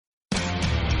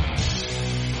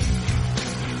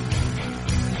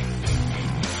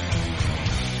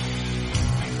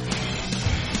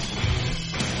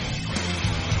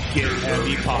Get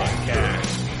Heavy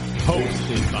Podcast,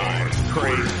 hosted by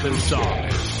Craig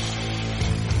Gonzalez.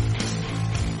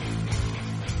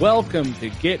 Welcome to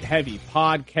Get Heavy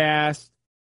Podcast.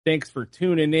 Thanks for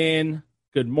tuning in.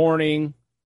 Good morning,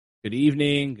 good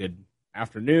evening, good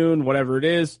afternoon, whatever it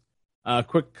is.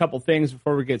 Quick couple things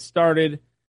before we get started.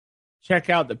 Check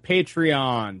out the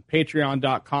Patreon,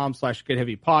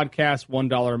 patreon.com/GetHeavyPodcast.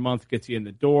 $1 a month gets you in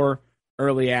the door.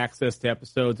 Early access to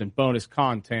episodes and bonus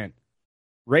content.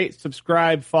 Rate,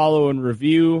 subscribe, follow, and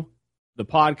review the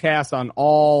podcast on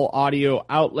all audio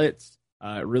outlets.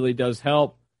 It really does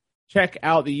help. Check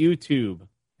out the YouTube.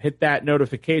 Hit that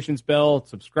notifications bell,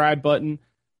 subscribe button.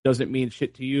 Doesn't mean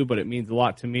shit to you, but it means a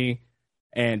lot to me.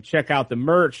 And check out the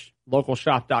merch,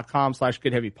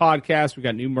 localshop.com/GetHeavyPodcast. We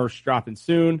got new merch dropping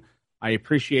soon. I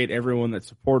appreciate everyone that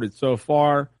supported so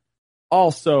far.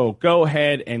 Also, go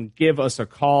ahead and give us a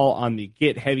call on the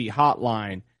Get Heavy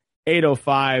hotline,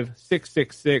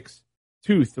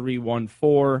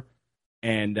 805-666-2314.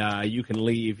 And you can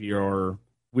leave your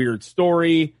weird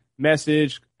story,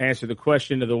 message, answer the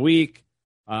question of the week,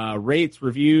 rates,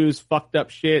 reviews, fucked up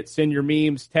shit, send your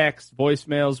memes, texts,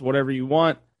 voicemails, whatever you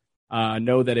want.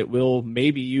 Know that it will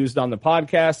maybe used on the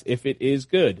podcast if it is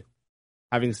good.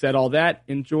 Having said all that,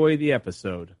 enjoy the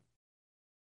episode.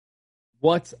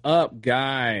 What's up,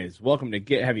 guys? Welcome to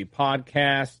Get Heavy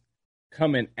Podcast.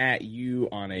 Coming at you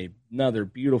on another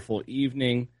beautiful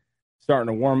evening. Starting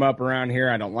to warm up around here.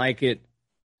 I don't like it.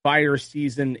 Fire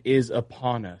season is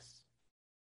upon us.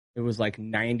 It was like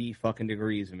 90 fucking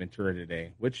degrees in Ventura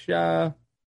today, which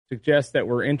suggests that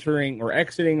we're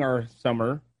exiting our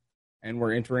summer, and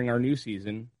we're entering our new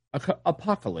season,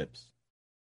 apocalypse.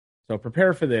 So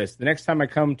prepare for this. The next time I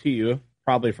come to you,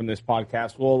 probably from this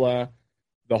podcast,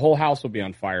 the whole house will be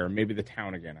on fire, maybe the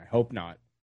town again. I hope not.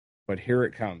 But here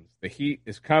it comes. The heat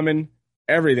is coming.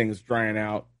 Everything's drying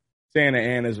out. Santa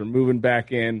Anas are moving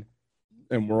back in,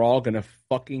 and we're all going to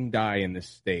fucking die in this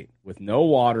state with no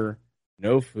water,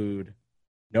 no food,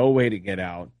 no way to get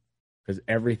out, because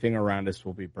everything around us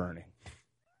will be burning. It's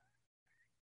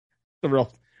a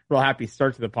real happy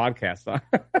start to the podcast, huh?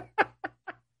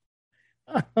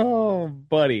 Oh,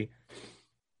 buddy.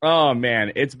 Oh,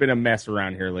 man. It's been a mess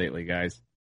around here lately, guys.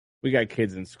 We got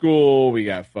kids in school. We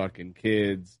got fucking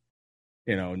kids,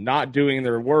 not doing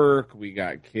their work. We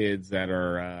got kids that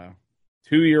are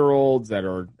 2-year-olds that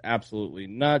are absolutely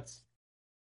nuts.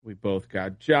 We both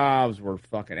got jobs. We're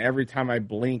fucking, every time I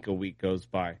blink, a week goes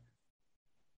by.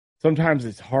 Sometimes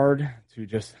it's hard to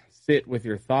just sit with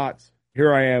your thoughts.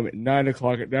 Here I am at 9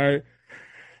 o'clock at night.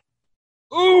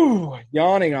 Ooh,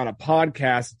 yawning on a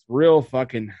podcast. It's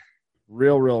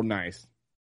real nice.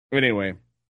 But anyway,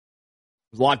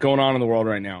 there's a lot going on in the world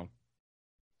right now.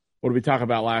 What did we talk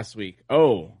about last week?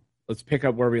 Oh, let's pick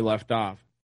up where we left off.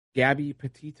 Gabby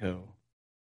Petito.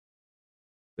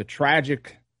 The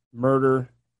tragic murder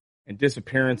and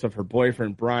disappearance of her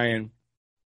boyfriend, Brian,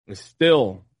 is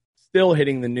still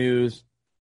hitting the news,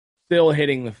 still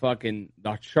hitting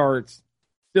the charts,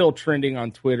 still trending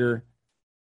on Twitter.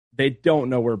 They don't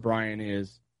know where Brian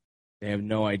is. They have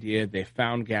no idea. They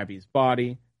found Gabby's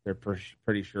body. They're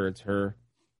pretty sure it's her.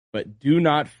 But do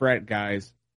not fret,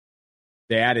 guys.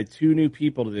 They added 2 new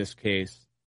people to this case.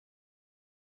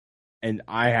 And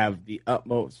I have the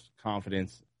utmost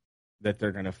confidence that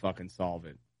they're going to fucking solve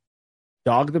it.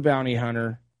 Dog the Bounty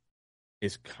Hunter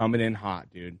is coming in hot,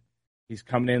 dude. He's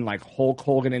coming in like Hulk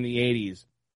Hogan in the 80s.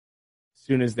 As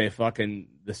soon as the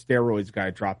steroids guy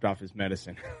dropped off his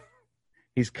medicine.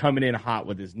 He's coming in hot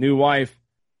with his new wife,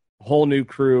 a whole new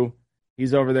crew.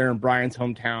 He's over there in Brian's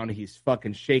hometown. He's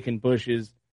fucking shaking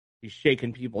bushes. He's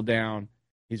shaking people down.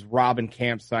 He's robbing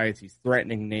campsites. He's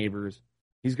threatening neighbors.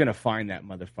 He's going to find that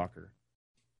motherfucker.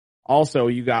 Also,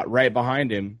 you got right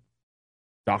behind him,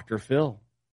 Dr. Phil.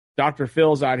 Dr.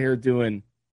 Phil's out here doing,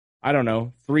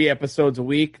 3 episodes a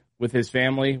week with his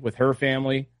family, with her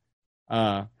family.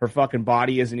 Her fucking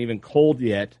body isn't even cold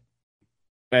yet.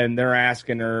 And they're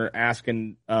asking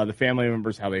the family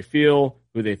members how they feel,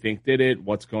 who they think did it,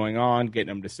 what's going on, getting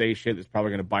them to say shit that's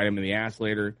probably going to bite them in the ass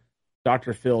later.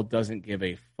 Dr. Phil doesn't give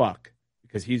a fuck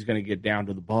because he's going to get down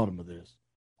to the bottom of this.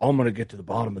 I'm going to get to the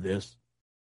bottom of this.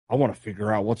 I want to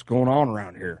figure out what's going on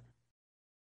around here.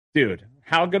 Dude,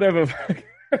 how good of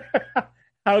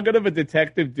a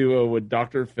detective duo would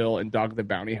Dr. Phil and Dog the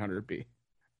Bounty Hunter be?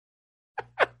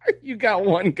 You got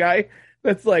one guy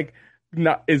that's like,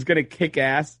 is going to kick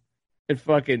ass and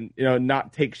fucking,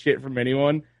 not take shit from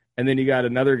anyone. And then you got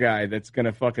another guy that's going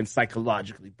to fucking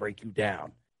psychologically break you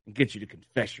down and get you to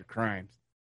confess your crimes.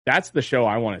 That's the show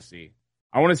I want to see.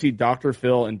 I want to see Dr.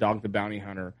 Phil and Dog the Bounty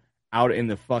Hunter out in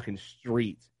the fucking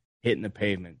streets, hitting the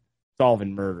pavement,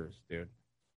 solving murders, dude.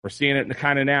 We're seeing it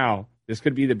kind of now. This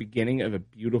could be the beginning of a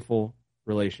beautiful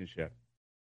relationship.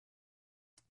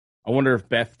 I wonder if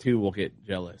Beth, too, will get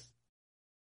jealous.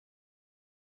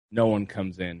 No one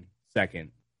comes in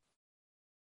second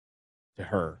to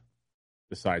her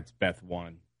besides Beth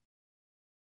 1,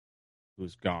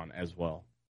 who's gone as well.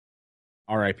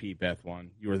 R.I.P. Beth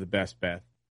 1. You were the best, Beth.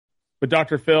 But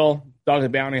Dr. Phil, Dog the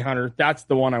Bounty Hunter, that's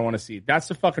the one I want to see. That's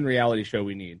the fucking reality show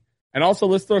we need. And also,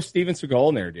 let's throw Steven Seagal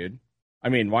in there, dude. I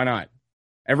mean, why not?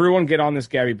 Everyone get on this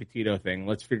Gabby Petito thing.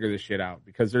 Let's figure this shit out.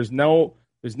 Because there's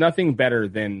nothing better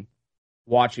than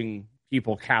watching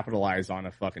people capitalize on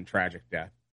a fucking tragic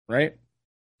death, right?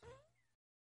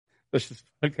 Let's just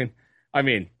fucking, I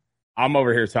mean, I'm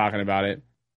over here talking about it,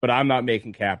 but I'm not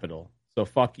making capital. So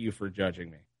fuck you for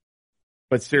judging me.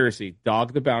 But seriously,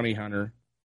 Dog the Bounty Hunter,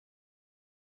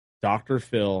 Dr.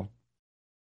 Phil,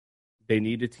 they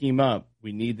need to team up.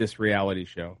 We need this reality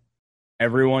show.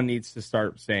 Everyone needs to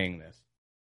start saying this.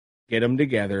 Get them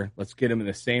together. Let's get them in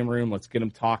the same room. Let's get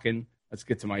them talking. Let's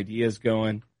get some ideas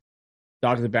going.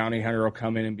 Dog the Bounty Hunter will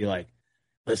come in and be like,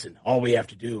 listen, all we have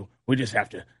to do, we just have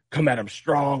to come at them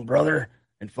strong, brother,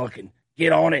 and fucking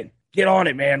get on it. Get on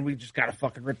it, man. We just got to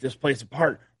fucking rip this place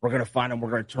apart. We're going to find them.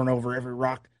 We're going to turn over every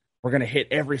rock. We're going to hit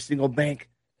every single bank.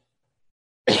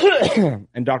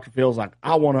 And Dr. Phil's like,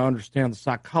 I want to understand the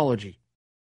psychology.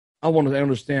 I want to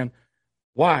understand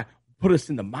why. Put us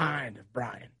in the mind of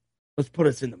Brian. Let's put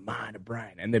us in the mind of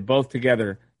Brian. And they both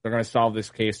together, they're going to solve this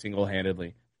case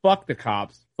single-handedly. Fuck the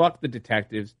cops. Fuck the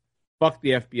detectives. Fuck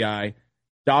the FBI.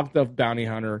 Dog the Bounty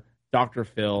Hunter. Dr.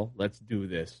 Phil. Let's do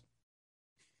this.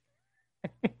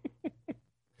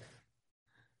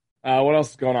 What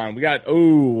else is going on? We got,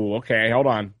 okay, hold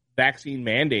on. Vaccine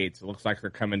mandates. It looks like they're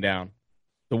coming down.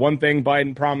 The one thing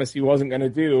Biden promised he wasn't going to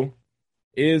do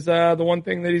is the one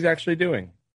thing that he's actually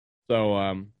doing. So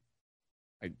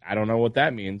I don't know what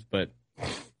that means, but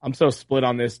I'm so split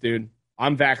on this, dude.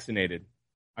 I'm vaccinated.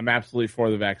 I'm absolutely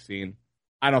for the vaccine.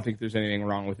 I don't think there's anything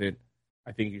wrong with it.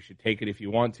 I think you should take it if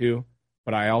you want to.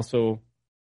 But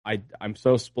I'm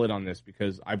so split on this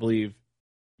because I believe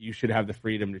you should have the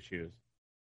freedom to choose.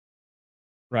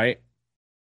 Right?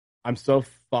 I'm so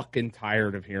fucking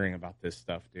tired of hearing about this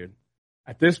stuff, dude.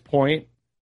 At this point,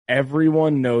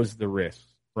 everyone knows the risks,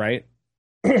 right?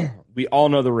 We all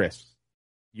know the risks.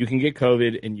 You can get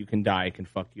COVID and you can die. It can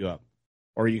fuck you up.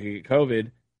 Or you can get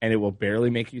COVID and it will barely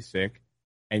make you sick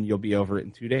and you'll be over it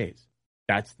in 2 days.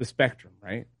 That's the spectrum,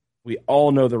 right? We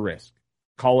all know the risk.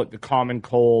 Call it the common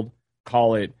cold.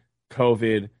 Call it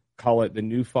COVID. Call it the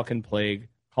new fucking plague.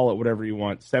 Call it whatever you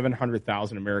want.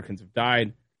 700,000 Americans have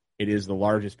died. It is the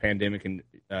largest pandemic in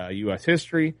U.S.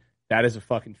 history. That is a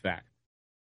fucking fact.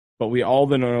 But we all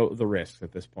know the risks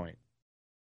at this point.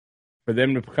 For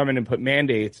them to come in and put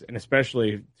mandates, and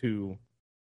especially to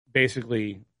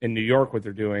basically in New York, what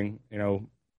they're doing,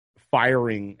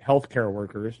 firing healthcare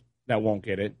workers that won't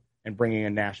get it and bringing a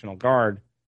National Guard,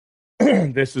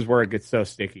 this is where it gets so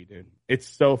sticky, dude. It's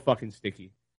so fucking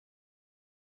sticky.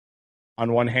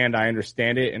 On one hand, I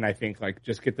understand it, and I think,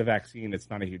 just get the vaccine. It's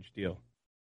not a huge deal.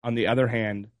 On the other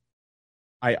hand,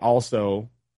 I also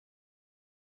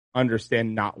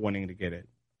understand not wanting to get it.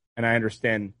 And I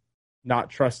understand not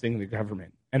trusting the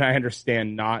government. And I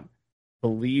understand not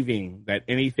believing that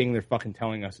anything they're fucking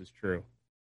telling us is true.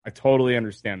 I totally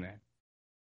understand that.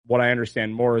 What I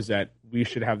understand more is that we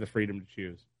should have the freedom to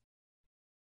choose.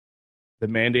 The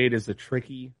mandate is a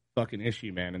tricky fucking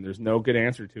issue, man, and there's no good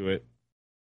answer to it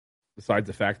besides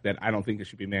the fact that I don't think it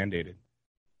should be mandated.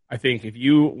 I think if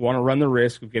you want to run the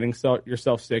risk of getting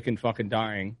yourself sick and fucking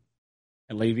dying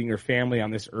and leaving your family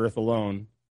on this earth alone,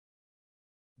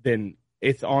 then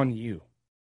it's on you.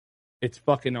 It's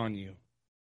fucking on you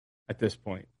at this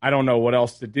point. I don't know what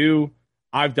else to do.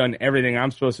 I've done everything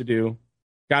I'm supposed to do.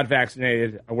 Got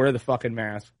vaccinated. I wear the fucking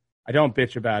mask. I don't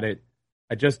bitch about it.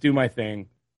 I just do my thing.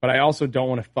 But I also don't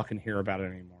want to fucking hear about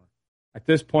it anymore. At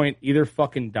this point, either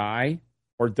fucking die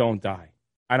or don't die.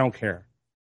 I don't care.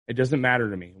 It doesn't matter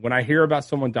to me. When I hear about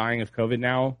someone dying of COVID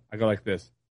now, I go like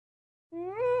this.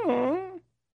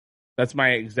 That's my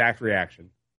exact reaction.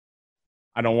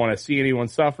 I don't want to see anyone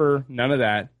suffer. None of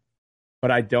that.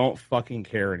 But I don't fucking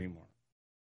care anymore.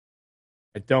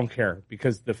 I don't care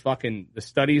because the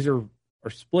studies are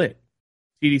split.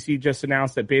 CDC just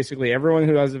announced that basically everyone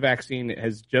who has a vaccine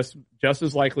is just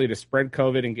as likely to spread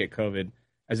COVID and get COVID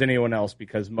as anyone else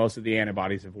because most of the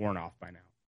antibodies have worn off by now.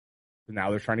 So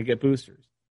now they're trying to get boosters.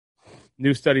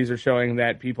 New studies are showing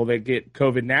that people that get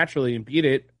COVID naturally and beat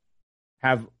it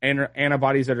have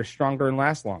antibodies that are stronger and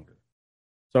last longer.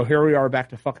 So here we are back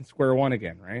to fucking square one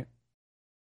again, right?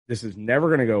 This is never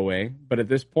going to go away. But at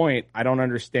this point, I don't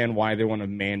understand why they want to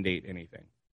mandate anything.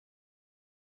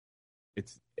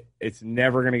 It's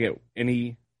never going to get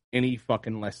any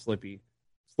fucking less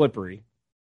slippery.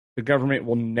 The government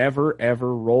will never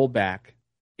ever roll back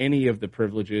any of the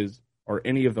privileges or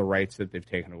any of the rights that they've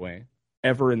taken away.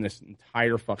 Ever in this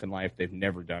entire fucking life, they've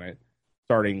never done it.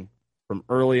 Starting from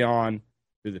early on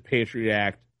through the Patriot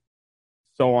Act,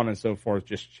 so on and so forth,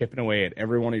 just chipping away at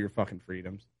every one of your fucking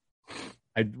freedoms.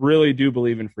 I really do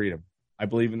believe in freedom. I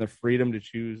believe in the freedom to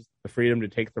choose, the freedom to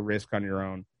take the risk on your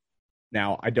own.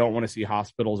 Now, I don't want to see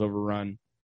hospitals overrun,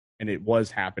 and it was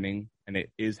happening, and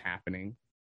it is happening.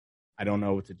 I don't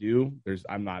know what to do.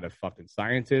 I'm not a fucking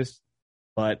scientist,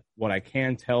 but what I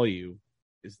can tell you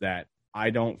is that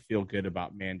I don't feel good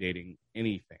about mandating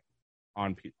anything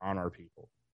on our people.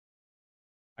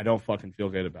 I don't fucking feel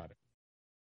good about it.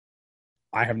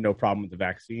 I have no problem with the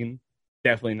vaccine.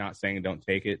 Definitely not saying don't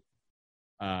take it.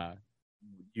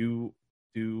 You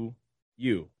do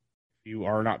you. If you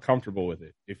are not comfortable with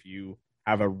it, if you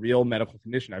have a real medical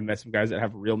condition. I've met some guys that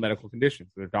have real medical conditions.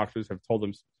 Their doctors have told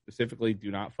them specifically,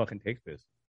 do not fucking take this.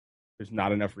 There's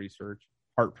not enough research,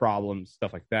 heart problems,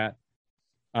 stuff like that.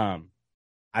 I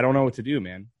don't know what to do,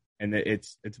 man. And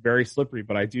it's very slippery,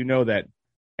 but I do know that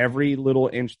every little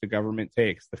inch the government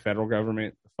takes, the federal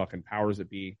government, the fucking powers that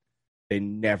be, they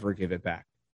never give it back.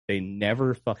 They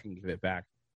never fucking give it back,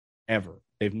 ever.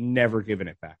 They've never given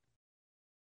it back.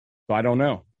 So I don't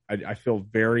know. I feel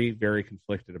very, very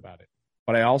conflicted about it.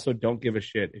 But I also don't give a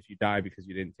shit if you die because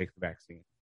you didn't take the vaccine.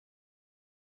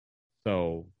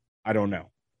 So I don't know.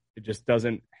 It just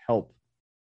doesn't help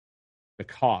the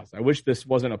cause. I wish this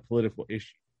wasn't a political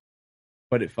issue,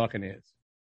 but it fucking is.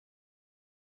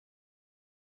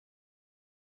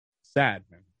 Sad,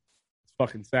 man. It's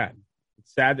fucking sad.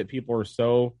 It's sad that people are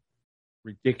so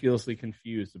ridiculously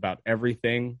confused about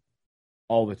everything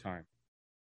all the time.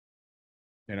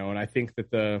 And I think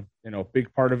that the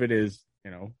big part of it is,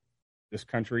 this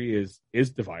country is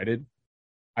divided.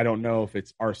 I don't know if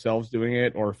it's ourselves doing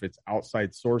it or if it's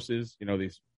outside sources.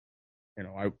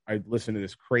 I listened to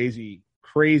this crazy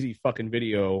fucking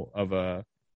video of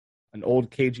an old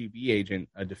KGB agent,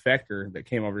 a defector that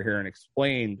came over here and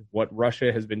explained what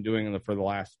Russia has been doing for the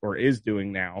last, or is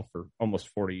doing now for almost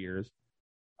 40 years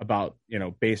about,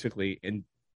 basically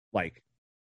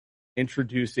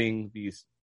introducing these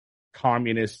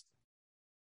communist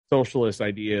socialist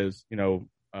ideas,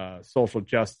 social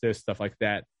justice, stuff like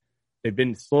that. They've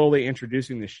been slowly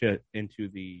introducing this shit into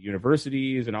the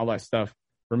universities and all that stuff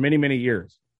for many, many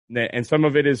years. And some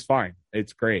of it is fine.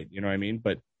 It's great. You know what I mean?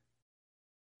 But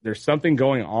there's something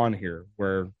going on here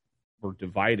where we're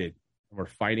divided and we're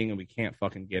fighting and we can't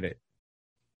fucking get it.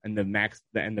 And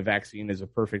the vaccine is a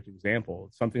perfect example.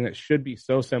 It's something that should be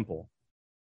so simple,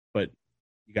 but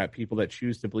you got people that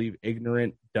choose to believe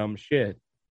ignorant, dumb shit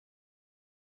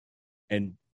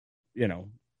and,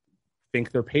 think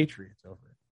they're patriots over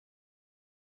it.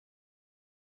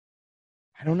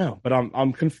 I don't know, but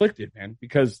I'm conflicted, man,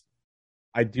 because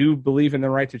I do believe in the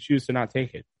right to choose to not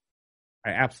take it.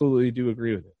 I absolutely do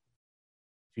agree with it.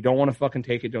 If you don't want to fucking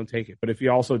take it, don't take it. But if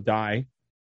you also die,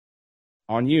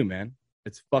 on you, man.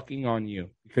 It's fucking on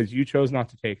you because you chose not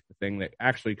to take the thing that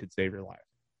actually could save your life.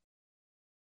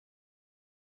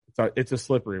 It's a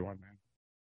slippery one, man.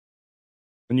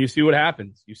 And you see what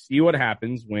happens. You see what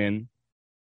happens when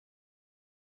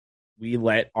we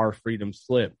let our freedom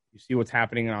slip. You see what's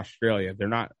happening in Australia. They're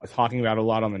not talking about it a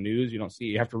lot on the news. You don't see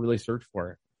it. You have to really search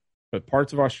for it. But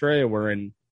parts of Australia were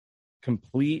in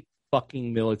complete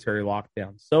fucking military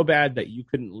lockdown. So bad that you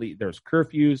couldn't leave. There's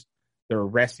curfews. They're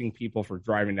arresting people for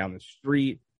driving down the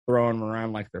street, throwing them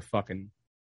around like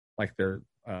they're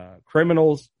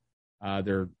criminals.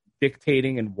 They're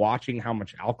dictating and watching how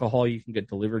much alcohol you can get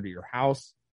delivered to your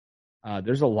house.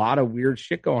 There's a lot of weird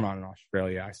shit going on in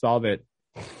Australia. I saw that,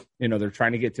 they're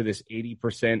trying to get to this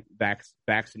 80%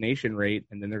 vaccination rate,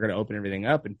 and then they're going to open everything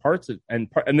up. And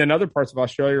then other parts of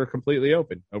Australia are completely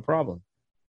open, no problem.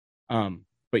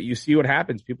 But you see what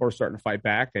happens. People are starting to fight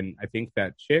back, and I think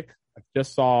that chick I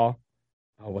just saw.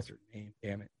 Oh, what's her name?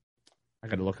 Damn it, I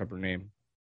got to look up her name.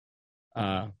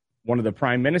 One of the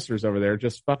prime ministers over there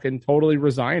just fucking totally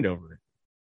resigned over it.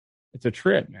 It's a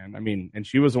trip, man. I mean, and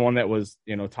she was the one that was,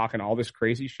 talking all this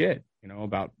crazy shit,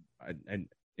 about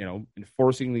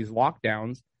enforcing these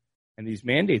lockdowns and these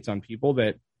mandates on people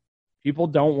that people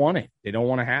don't want it. They don't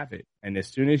want to have it. And as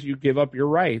soon as you give up your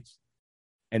rights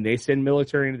and they send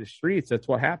military into the streets, that's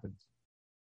what happens.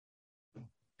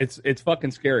 It's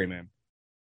fucking scary, man.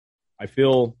 I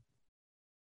feel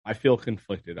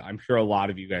conflicted. I'm sure a lot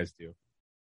of you guys do.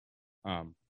 I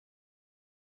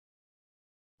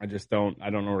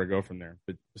don't know where to go from there.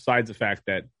 But besides the fact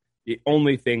that the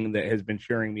only thing that has been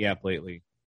cheering me up lately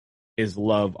is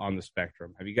Love on the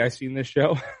Spectrum. Have you guys seen this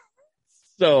show?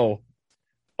 So,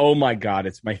 oh my God,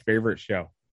 it's my favorite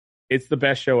show. It's the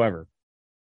best show ever.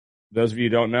 Those of you who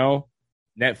don't know,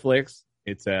 Netflix.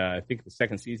 It's I think the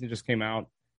second season just came out.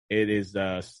 It is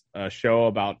a show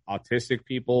about autistic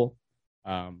people,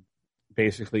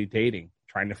 basically dating,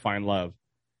 trying to find love,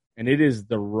 and it is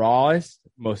the rawest,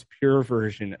 most pure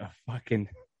version of fucking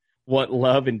what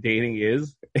love and dating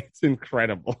is. It's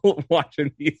incredible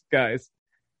watching these guys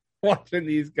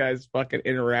fucking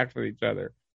interact with each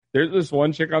other. There's this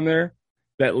one chick on there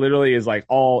that literally is like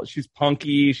she's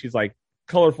punky, she's like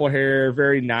colorful hair,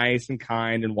 very nice and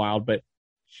kind and wild, but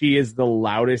she is the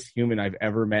loudest human I've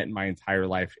ever met in my entire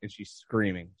life, and she's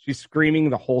screaming. She's screaming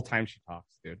the whole time she talks,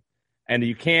 dude. And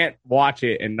you can't watch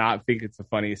it and not think it's the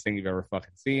funniest thing you've ever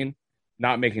fucking seen.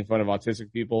 Not making fun of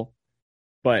autistic people,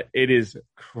 but it is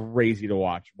crazy to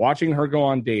watch. Watching her go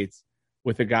on dates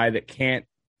with a guy that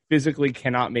physically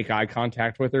cannot make eye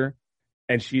contact with her,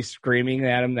 and she's screaming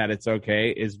at him that it's okay,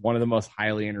 is one of the most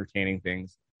highly entertaining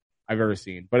things I've ever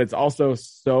seen. But it's also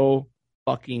so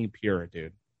fucking pure,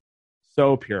 dude.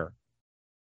 So pure.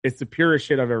 It's the purest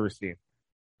shit I've ever seen.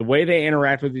 The way they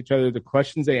interact with each other, the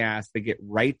questions they ask, they get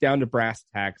right down to brass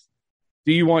tacks.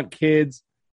 Do you want kids?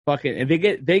 Fucking, and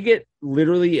they get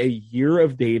literally a year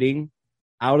of dating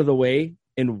out of the way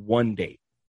in one date.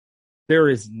 There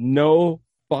is no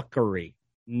fuckery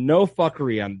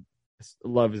on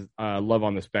Love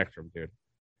on the Spectrum, dude.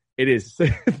 It is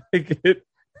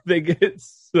they get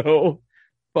so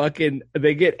fucking,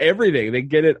 they get everything. They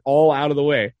get it all out of the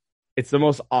way. It's the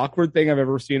most awkward thing I've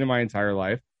ever seen in my entire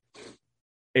life.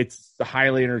 It's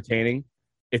highly entertaining.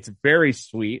 It's very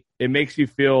sweet. It makes you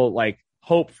feel like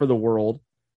hope for the world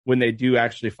when they do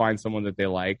actually find someone that they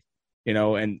like, you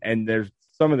know, and there's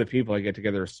some of the people that get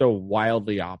together are so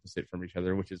wildly opposite from each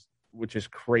other, which is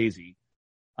crazy.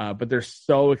 But they're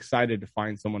so excited to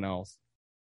find someone else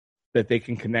that they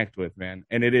can connect with, man.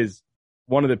 And it is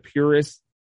one of the purest,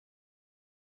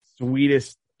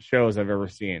 sweetest shows I've ever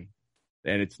seen.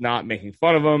 And it's not making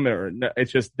fun of them, or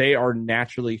it's just they are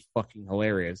naturally fucking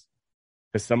hilarious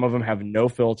because some of them have no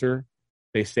filter.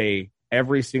 They say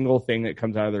every single thing that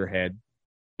comes out of their head.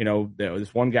 You know,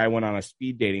 this one guy went on a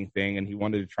speed dating thing and he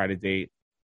wanted to try to date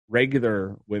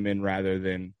regular women rather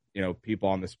than, you know, people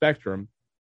on the spectrum.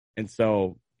 And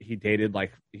so he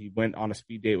went on a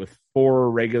speed date with 4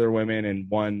 regular women and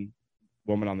 1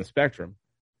 woman on the spectrum.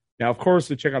 Now, of course,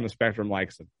 the chick on the spectrum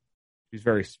likes him. She's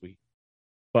very sweet.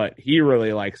 But he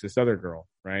really likes this other girl,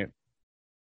 right?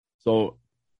 So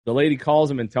the lady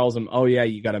calls him and tells him, "Oh yeah,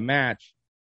 you got a match."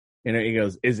 And he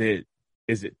goes, "Is it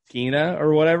Tina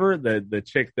or whatever? The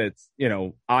chick that's, you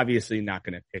know, obviously not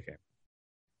going to pick him."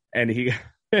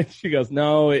 And she goes,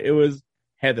 "No, it was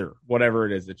Heather, whatever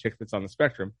it is, the chick that's on the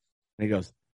spectrum." And he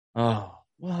goes, "Oh,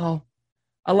 well,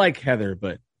 I like Heather,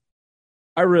 but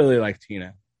I really like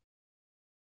Tina."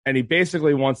 And he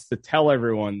basically wants to tell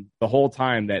everyone the whole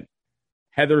time that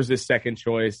Heather's his second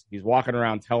choice. He's walking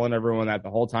around telling everyone that the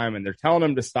whole time, and they're telling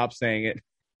him to stop saying it,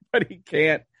 but he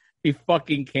can't. He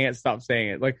fucking can't stop saying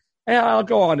it. Like, hey, I'll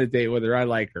go on a date with her. I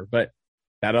like her. But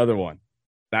that other one,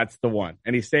 that's the one.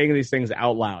 And he's saying these things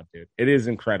out loud, dude. It is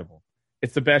incredible.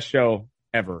 It's the best show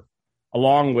ever,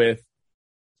 along with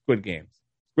Squid Games.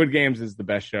 Squid Games is the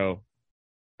best show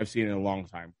I've seen in a long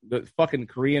time. The fucking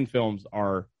Korean films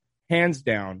are hands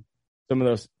down some of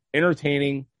those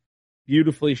entertaining,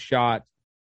 beautifully shot.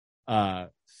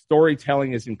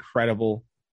 Storytelling is incredible.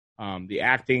 The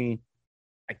acting,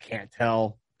 I can't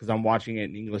tell because I'm watching it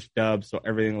in English dub, so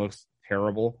everything looks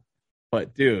terrible.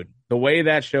 But dude, the way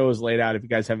that show is laid out, if you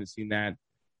guys haven't seen that,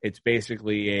 it's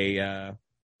basically a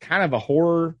kind of a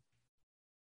horror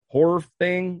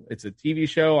thing. It's a TV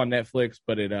show on Netflix,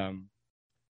 but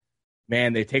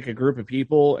they take a group of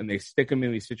people and they stick them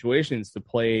in these situations to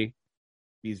play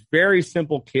these very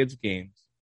simple kids games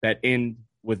that end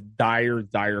with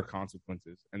dire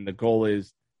consequences. And the goal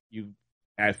is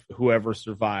whoever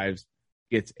survives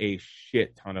gets a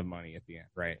shit ton of money at the end,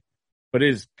 right? But it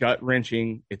is gut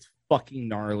wrenching. It's fucking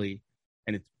gnarly,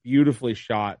 and it's beautifully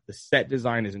shot. The set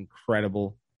design is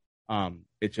incredible.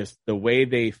 It's just the way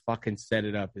they fucking set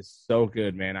it up is so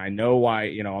good, man. I know why,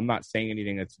 you know, I'm not saying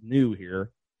anything that's new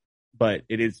here, but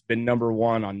it has been number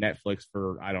 1 on Netflix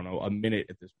for, I don't know, a minute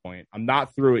at this point. I'm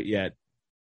not through it yet.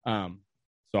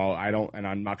 So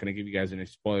I'm not going to give you guys any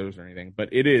spoilers or anything, but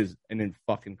it is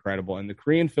fucking incredible. And the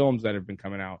Korean films that have been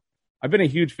coming out, I've been a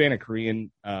huge fan of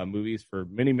Korean movies for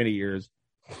many, many years.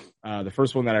 The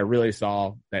first one that I really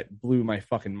saw that blew my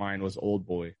fucking mind was Old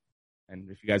Boy. And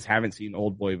if you guys haven't seen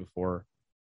Old Boy before,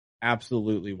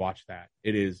 absolutely watch that.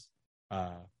 It is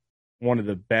one of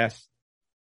the best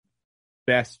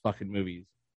best fucking movies.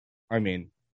 I mean,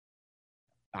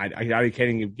 I can't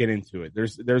even get into it.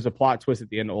 There's a plot twist at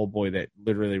the end of Old Boy that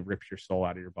literally rips your soul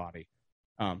out of your body.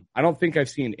 I don't think I've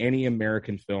seen any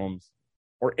American films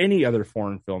or any other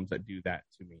foreign films that do that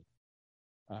to me.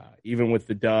 Even with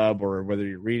the dub, or whether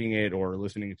you're reading it or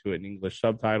listening to it in English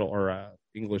subtitle or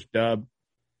English dub,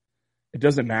 it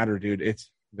doesn't matter, dude.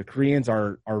 The Koreans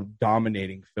are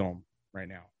dominating film right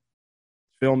now.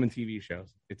 Film and TV shows.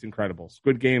 It's incredible.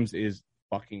 Squid Games is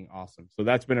fucking awesome. So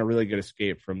that's been a really good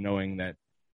escape from knowing that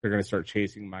they're going to start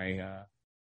chasing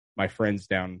my friends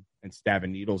down and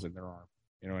stabbing needles in their arm.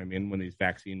 You know what I mean? When these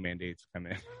vaccine mandates come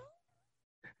in.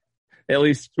 At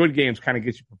least Squid Games kind of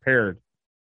gets you prepared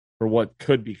for what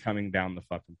could be coming down the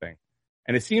fucking thing.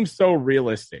 And it seems so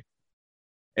realistic.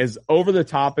 As over the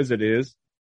top as it is,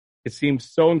 it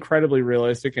seems so incredibly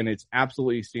realistic, and it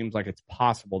absolutely seems like it's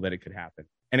possible that it could happen.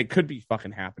 And it could be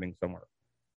fucking happening somewhere.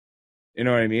 You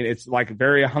know what I mean? It's like a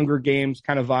very Hunger Games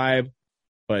kind of vibe,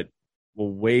 but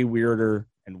way weirder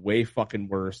and way fucking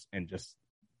worse. And just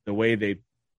the way they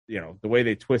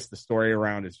twist the story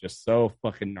around is just so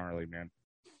fucking gnarly, man.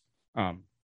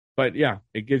 But yeah,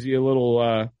 it gives you a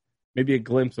little, maybe a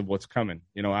glimpse of what's coming,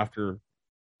 you know, after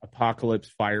apocalypse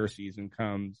fire season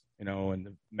comes, you know,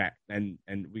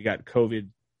 and we got COVID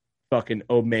fucking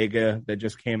Omega that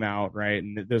just came out, right?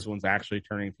 And this one's actually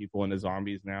turning people into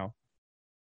zombies now.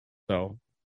 So,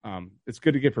 it's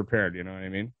good to get prepared, you know what I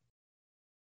mean?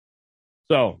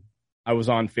 So, I was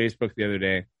on Facebook the other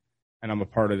day, and I'm a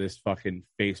part of this fucking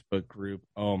Facebook group.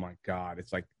 Oh my God,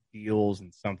 it's like Deals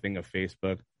and something of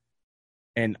Facebook.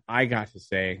 And I got to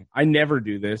say, I never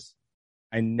do this.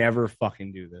 I never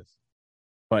fucking do this.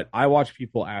 But I watch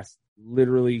people ask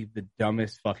literally the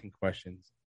dumbest fucking questions.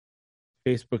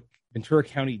 Facebook, Ventura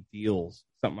County Deals,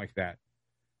 something like that.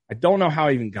 I don't know how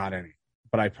I even got any,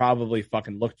 but I probably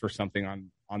fucking looked for something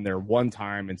on there one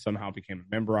time and somehow became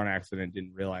a member on accident,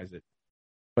 didn't realize it.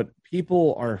 But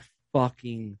people are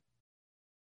fucking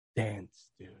dense,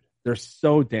 dude. They're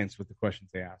so dense with the questions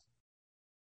they ask.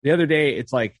 The other day,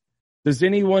 it's like, does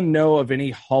anyone know of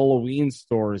any Halloween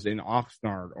stores in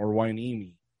Oxnard or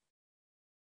Hueneme?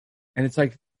 And it's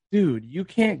like, dude, you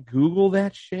can't Google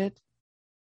that shit.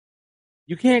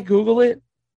 You can't Google it.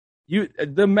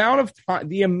 The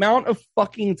amount of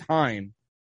fucking time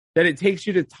that it takes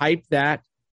you to type that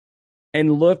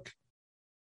and look,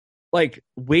 like,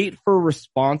 wait for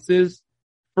responses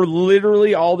for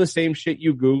literally all the same shit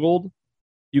you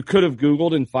could have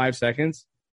Googled in 5 seconds,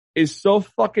 is so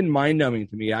fucking mind-numbing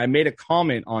to me. I made a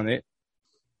comment on it,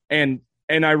 and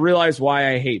I realized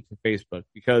why I hate Facebook,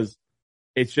 because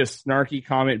it's just snarky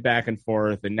comment back and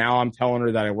forth, and now I'm telling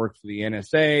her that I work for the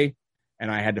NSA, and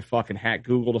I had to fucking hack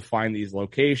Google to find these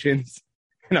locations,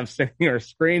 and I'm sending her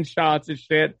screenshots and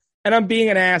shit, and I'm being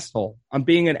an asshole.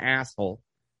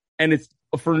 And it's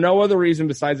for no other reason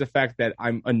besides the fact that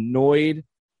I'm annoyed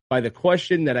by the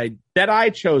question that I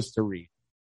chose to read.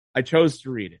 I chose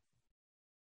to read it.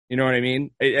 You know what I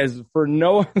mean? As for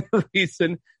no other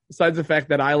reason besides the fact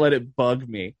that I let it bug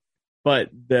me. But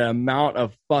the amount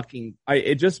of fucking,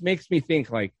 it just makes me think,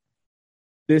 like,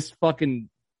 this fucking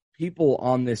people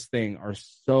on this thing are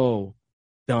so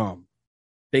dumb.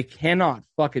 They cannot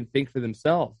fucking think for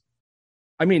themselves.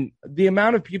 I mean, the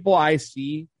amount of people I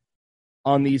see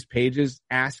on these pages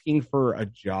asking for a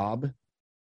job,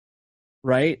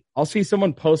 right? I'll see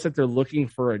someone post that they're looking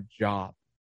for a job.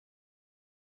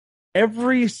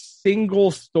 Every single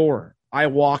store I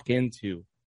walk into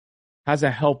has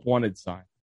a help wanted sign,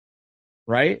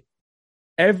 right?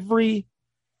 Every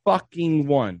fucking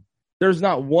one. There's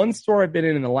not one store I've been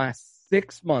in the last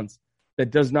 6 months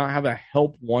that does not have a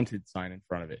help wanted sign in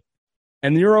front of it.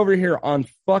 And you're over here on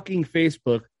fucking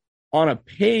Facebook on a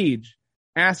page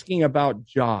asking about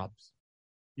jobs.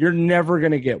 You're never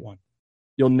going to get one.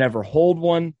 You'll never hold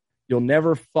one. You'll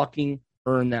never fucking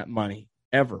earn that money,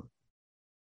 ever.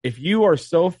 If you are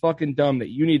so fucking dumb that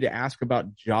you need to ask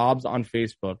about jobs on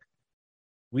Facebook,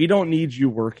 we don't need you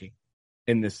working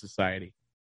in this society.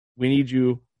 We need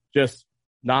you just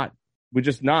not. We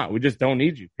just don't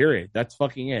need you, period. That's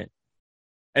fucking it.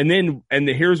 And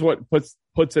here's what puts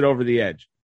it over the edge.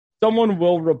 Someone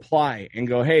will reply and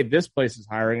go, hey, this place is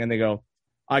hiring. And they go,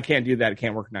 I can't do that. I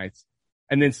can't work nights.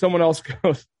 And then someone else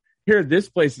goes, here, this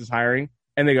place is hiring.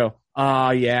 And they go,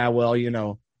 yeah, well, you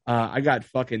know, I got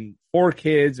fucking 4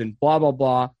 kids and blah, blah,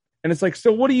 blah. And it's like,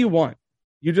 so what do you want?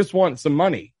 You just want some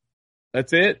money.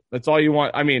 That's it. That's all you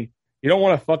want. I mean, you don't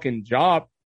want a fucking job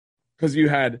because you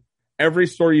had every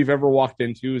store you've ever walked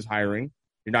into is hiring.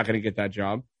 You're not going to get that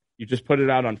job. You just put it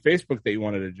out on Facebook that you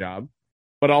wanted a job,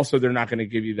 but also they're not going to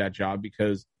give you that job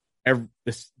because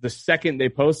the second they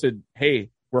posted,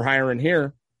 hey, we're hiring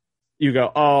here. You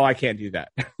go, oh, I can't do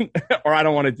that. Or I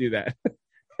don't want to do that.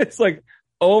 It's like,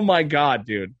 oh my God,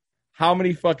 dude. How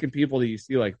many fucking people do you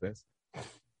see like this?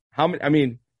 How many? I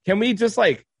mean, can we just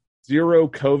like zero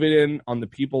COVID in on the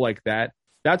people like that?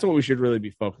 That's what we should really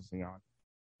be focusing on,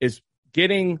 is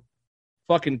getting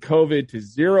fucking COVID to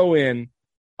zero in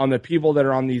on the people that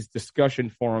are on these discussion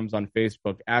forums on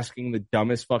Facebook asking the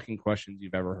dumbest fucking questions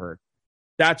you've ever heard.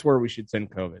 That's where we should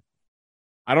send COVID.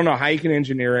 I don't know how you can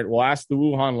engineer it. We'll ask the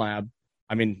Wuhan lab.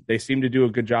 I mean, they seem to do a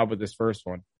good job with this first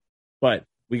one, but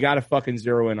we got to fucking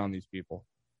zero in on these people.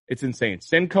 It's insane.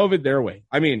 Send COVID their way.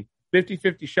 I mean,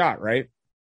 50-50 shot, right?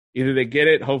 Either they get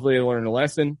it, hopefully they learn a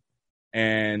lesson,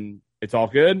 and it's all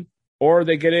good, or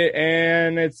they get it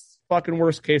and it's fucking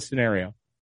worst case scenario.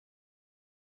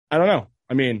 I don't know.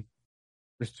 I mean,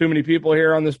 there's too many people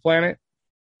here on this planet.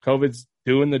 COVID's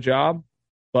doing the job,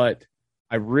 but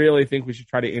I really think we should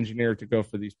try to engineer to go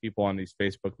for these people on these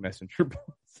Facebook Messenger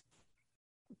bots.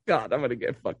 God, I'm going to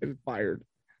get fucking fired.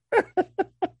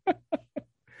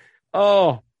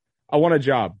 Oh, I want a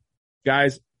job.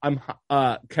 Guys, I'm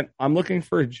looking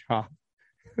for a job,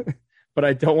 but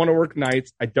I don't want to work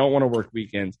nights. I don't want to work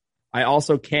weekends. I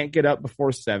also can't get up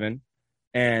before 7,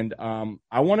 and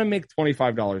I want to make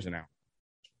 $25 an hour.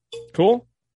 Cool?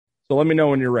 So let me know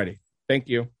when you're ready. Thank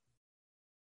you.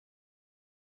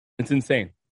 It's insane.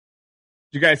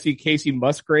 Did you guys see Casey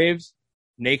Musgraves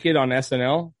naked on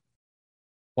SNL?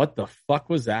 What the fuck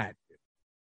was that?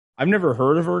 I've never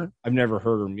heard of her. I've never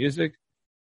heard her music.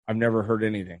 I've never heard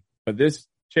anything. But this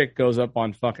chick goes up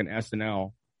on fucking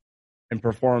SNL and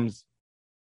performs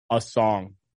a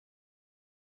song.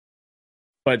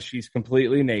 But she's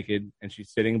completely naked and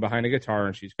she's sitting behind a guitar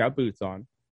and she's got boots on.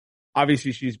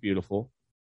 Obviously, she's beautiful.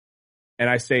 And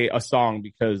I say a song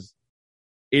because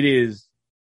it is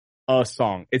a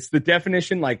song. It's the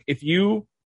definition. Like if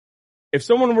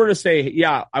someone were to say,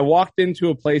 yeah, I walked into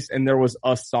a place and there was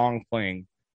a song playing,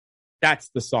 that's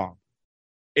the song.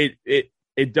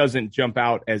 It doesn't jump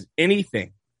out as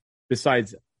anything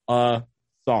besides a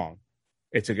song.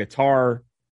 It's a guitar.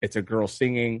 It's a girl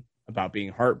singing about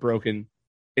being heartbroken.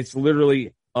 It's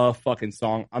literally a fucking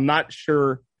song. I'm not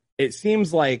sure. It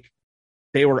seems like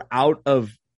they were out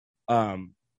of,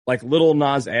 like Lil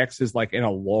Nas X is like in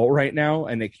a lull right now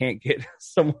and they can't get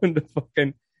someone to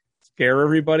fucking scare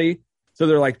everybody. So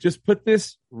they're like, just put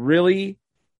this really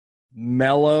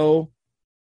mellow,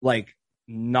 like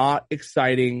not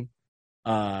exciting,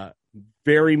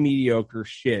 very mediocre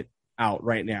shit out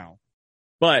right now.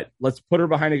 But let's put her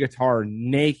behind a guitar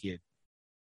naked.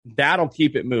 That'll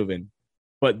keep it moving.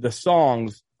 But the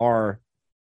songs are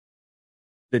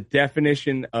the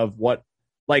definition of what,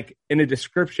 like in a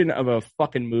description of a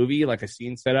fucking movie, like a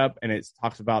scene setup, and it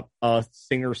talks about a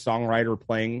singer-songwriter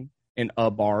playing in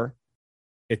a bar.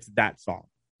 It's that song.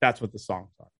 That's what the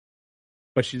songs are.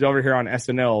 But she's over here on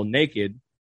SNL naked,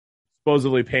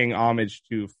 supposedly paying homage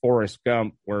to Forrest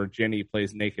Gump, where Jenny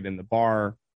plays naked in the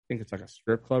bar. I think it's like a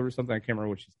strip club or something. I can't remember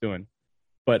what she's doing.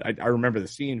 But I remember the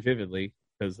scene vividly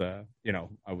because, I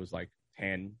was like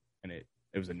 10 and it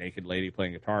was a naked lady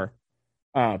playing guitar.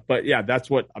 But yeah, that's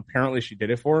what apparently she did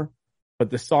it for. But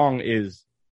the song is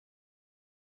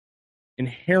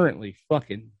inherently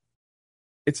fucking,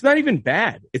 it's not even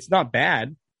bad. It's not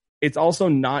bad. It's also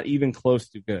not even close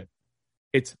to good.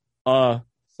 It's a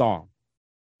song.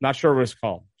 Not sure what it's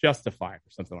called. Justified or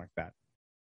something like that.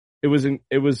 It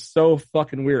was so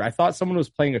fucking weird. I thought someone was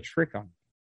playing a trick on me.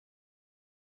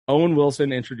 Owen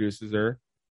Wilson introduces her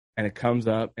and it comes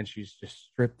up and she's just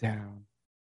stripped down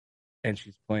and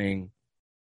she's playing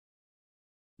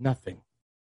nothing.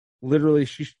 Literally,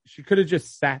 she could have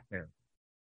just sat there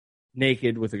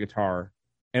naked with a guitar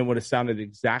and would have sounded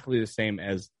exactly the same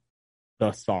as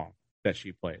the song that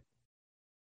she played.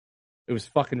 It was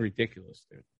fucking ridiculous,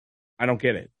 dude. I don't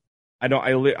get it. I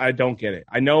don't get it.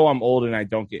 I know I'm old and I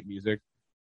don't get music,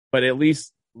 but at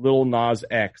least Lil Nas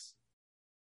X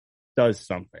does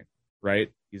something,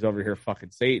 right? He's over here fucking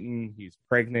Satan. He's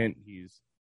pregnant. He's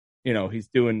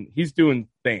doing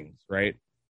things, right?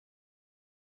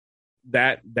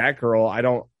 That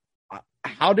girl,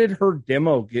 how did her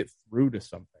demo get through to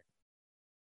something?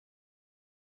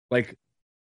 Like,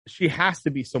 she has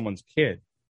to be someone's kid,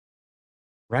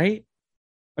 right?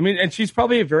 I mean, and she's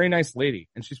probably a very nice lady,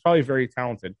 and she's probably very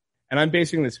talented. And I'm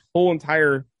basing this whole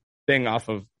entire thing off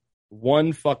of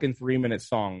one fucking 3-minute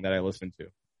song that I listened to.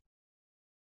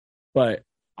 But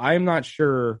I'm not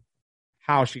sure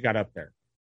how she got up there.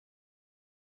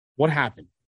 What happened?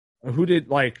 Who did,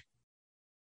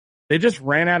 they just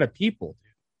ran out of people.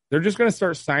 Dude. They're just going to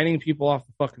start signing people off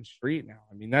the fucking street now.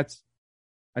 I mean, that's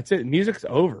it. Music's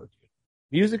over, dude.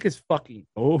 Music is fucking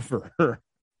over.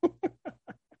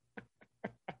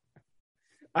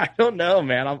 I don't know,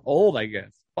 man. I'm old, I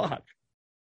guess. Fuck.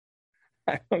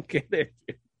 I don't get it,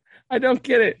 dude. I don't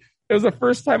get it. It was the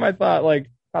first time I thought, like,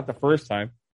 not the first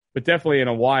time, but definitely in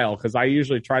a while, because I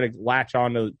usually try to latch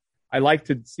on to, I like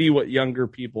to see what younger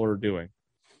people are doing.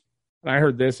 And I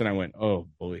heard this and I went, oh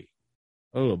boy.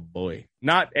 Oh boy.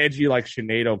 Not edgy like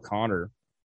Sinead O'Connor,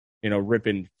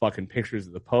 ripping fucking pictures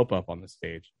of the Pope up on the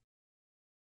stage.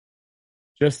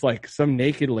 Just like some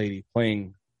naked lady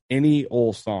playing any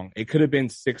old song. It could have been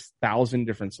 6,000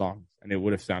 different songs and it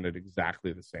would have sounded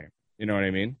exactly the same. You know what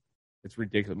I mean? It's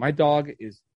ridiculous. My dog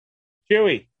is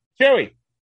Chewy. Good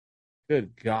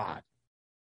God.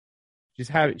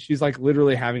 She's like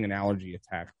literally having an allergy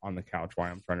attack on the couch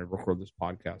while I'm trying to record this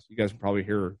podcast. You guys can probably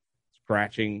hear her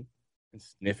scratching and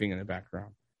sniffing in the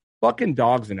background. Fucking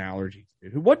dogs and allergies,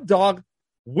 dude.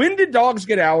 When did dogs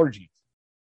get allergies?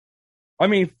 I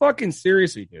mean, fucking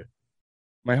seriously, dude.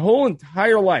 My whole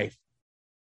entire life,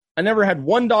 I never had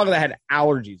one dog that had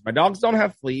allergies. My dogs don't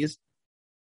have fleas,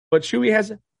 but Chewy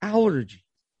has allergies.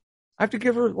 I have to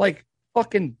give her like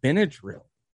fucking Benadryl.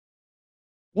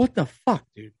 What the fuck,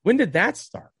 dude? When did that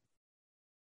start?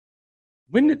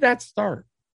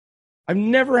 I've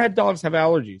never had dogs have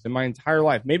allergies in my entire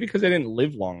life. Maybe because I didn't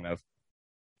live long enough.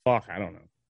 Fuck, I don't know.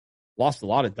 Lost a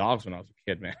lot of dogs when I was a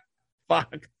kid, man.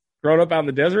 Fuck. Growing up out in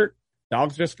the desert,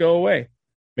 dogs just go away.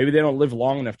 Maybe they don't live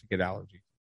long enough to get allergies.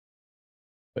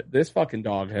 But this fucking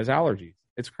dog has allergies.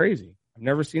 It's crazy. I've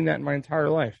never seen that in my entire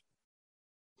life.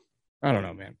 I don't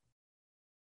know, man.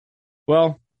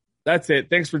 Well, that's it.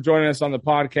 Thanks for joining us on the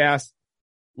podcast.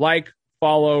 Like,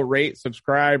 follow, rate,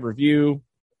 subscribe, review.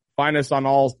 Find us on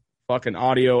all fucking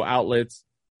audio outlets.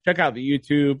 Check out the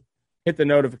YouTube. Hit the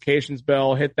notifications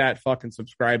bell. Hit that fucking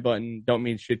subscribe button. Don't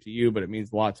mean shit to you, but it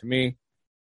means a lot to me.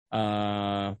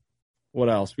 What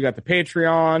else? We got the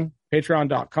Patreon.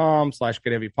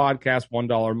 Patreon.com/GetHeavyPodcast.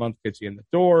 $1 a month gets you in the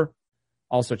door.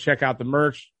 Also, check out the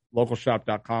merch.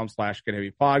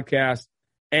 Localshop.com/GetHeavyPodcast.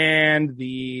 And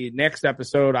the next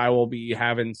episode, I will be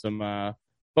having some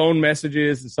phone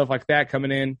messages and stuff like that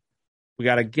coming in. We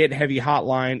got a Get Heavy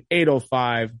hotline,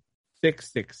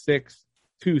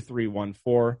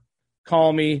 805-666-2314.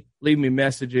 Call me, leave me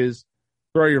messages,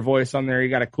 throw your voice on there. You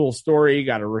got a cool story, you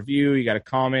got a review, you got a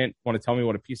comment, want to tell me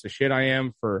what a piece of shit I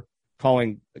am for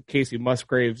calling Casey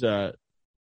Musgraves a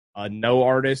no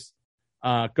artist.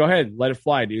 Go ahead, let it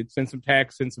fly, dude. Send some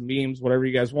texts, send some memes, whatever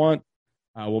you guys want.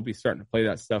 We'll be starting to play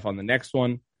that stuff on the next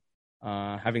one.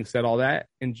 Having said all that,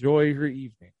 enjoy your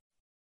evening.